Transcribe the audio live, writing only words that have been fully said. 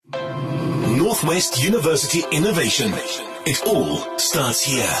Noordwes University Innovation. It all starts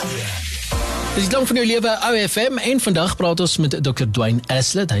here. Dit is lang van jou lewe OFM en vandag praat ons met Dr Duane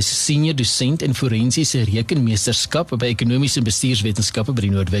Asslett. Hy is senior dosent in forensiese rekenmeesterskap by ekonomiese en bestuurswetenskappe by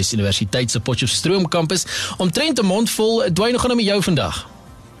die Noordwes Universiteit se Potchefstroom kampus. Omtrent 'n mond vol. Duane, gaan met jou vandag.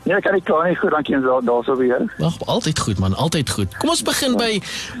 Ja, kan ek klaar nie goed, dankie en daar so weer. Wag, altyd goed man, altyd goed. Kom ons begin by,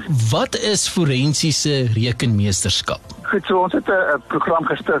 wat is forensiese rekenmeesterskap? Goed, so ons het 'n program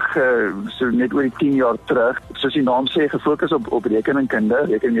gestig so net oor die 10 jaar terug. Soos die naam sê, gefokus op rekeningkunde,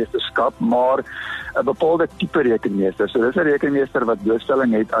 rekenmeesterskap, maar 'n bepaalde tipe rekenmeester. So dis 'n rekenmeester wat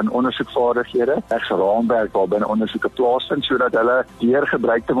blootstelling het aan ondersoekvaardighede, raamwerk waarbinne ondersoeke plaasvind, sodat hulle deur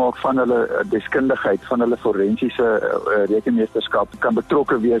gebruik te maak van hulle deskundigheid, van hulle forensiese rekenmeesterskap kan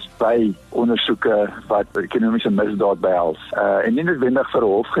betrokke wees by ondersoeke wat ekonomiese misdaad behels. En nie noodwendig vir 'n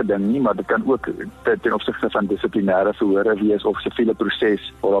hofgeding nie, maar dit kan ook ten opsigte van dissiplinêre verhore wees of siviele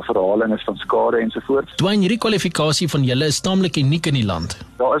proses waar daar verhaling is van skade ensovoorts. Duane, hierdie kwalifikasie van julle is taamlik uniek in die land.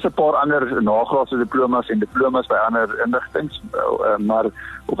 Daar is 'n paar ander nagraadse diplomas en diplomas by ander inrigtings, maar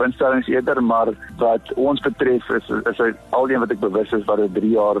op instellings eerder, maar wat ons betref is alheen wat ek bewus is wat 'n 3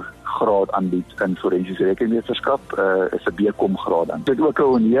 jaar graad aanbied in forensiese rekenmeesterskap, is 'n BCom graad aan. Dit ook 'n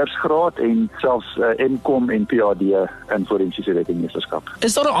honeursgraad en selfs MCom en PhD in forensiese rekenmeesterskap.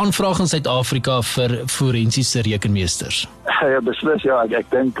 Is daar 'n aanvraag in Suid-Afrika vir forensiese rekenmeesters? Ja, beslis ja, ek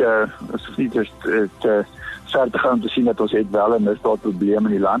dink ons hoef nie te ver te gaan om te sien dat ons het wel 'n misdaadprobleem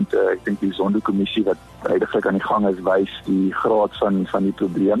in die land. Ek dink die Sonderkommissie wat huidigelik aan die gang is, wys die graad van die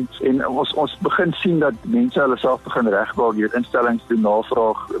probleem. En ons begin sien dat mense hulle self begin regmaak, jy weet, instellings doen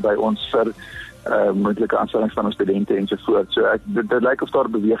navraag by ons vir moontlike aanstellings van ons studente ensovoorts. So dit lyk of daar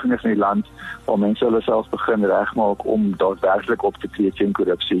beweging is in die land waar mense hulle self begin regmaak om daadwerklik op te tree teen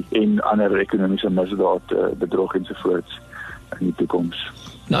korrupsie en ander ekonomiese misdaad, bedrog ensovoorts in die toekoms.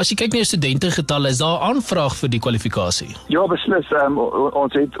 Nou as jy kyk na die studentengetalle, is daar 'n aanvraag vir die kwalifikasie? Ja, beslis.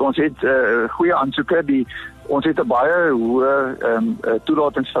 Ons het goeie aansoeke. Ons het 'n baie hoë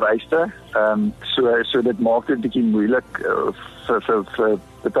toelatingsvereiste. So dit maak dit 'n bietjie moeilik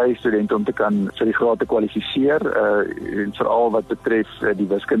vir baie studente om te kan vir die graad te kwalifiseer, en veral wat betref die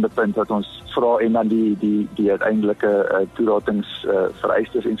wiskundepunt wat ons vra en dan die uiteindelike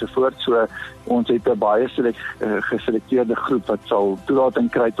toelatingsvereistes ensovoorts. So ons het 'n baie geselekteerde groep wat sal toelating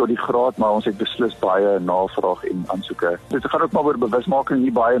kry tot die graad, maar ons het beslis baie navraag en aansoeke. Dit gaan ook maar oor bewusmaking,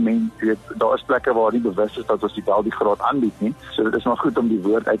 nie baie mense, weet, daar is plekke waar nie bewus is dat ons wel die graad aanbied nie. So dit is maar goed om die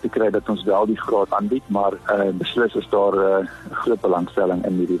woord uit te kry dat ons wel die graad aanbied, maar beslis is daar groot belangstelling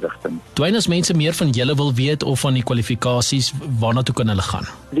in hierdie rigting. Duane, as mense meer van julle wil weet of van die kwalifikasies, waarna toe kan hulle gaan?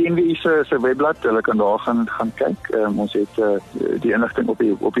 Die NWI se webblad, hulle kan daar gaan kyk. Ons het die inligting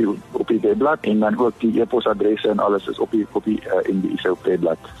op die webblad en dan ook die e-posadresse en alles is op die NWI se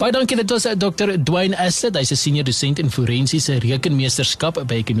webblad. Baie dankie, dit was Dr Duane Asslett. Hy's 'n senior dosent in forensiese rekenmeesterskap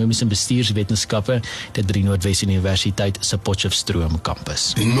by ekonomiese en bestuurswetenskappe by die Noordwes Universiteit se Potchefstroom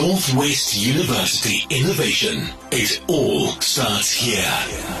kampus. Noordwes University Innovation. It all starts here.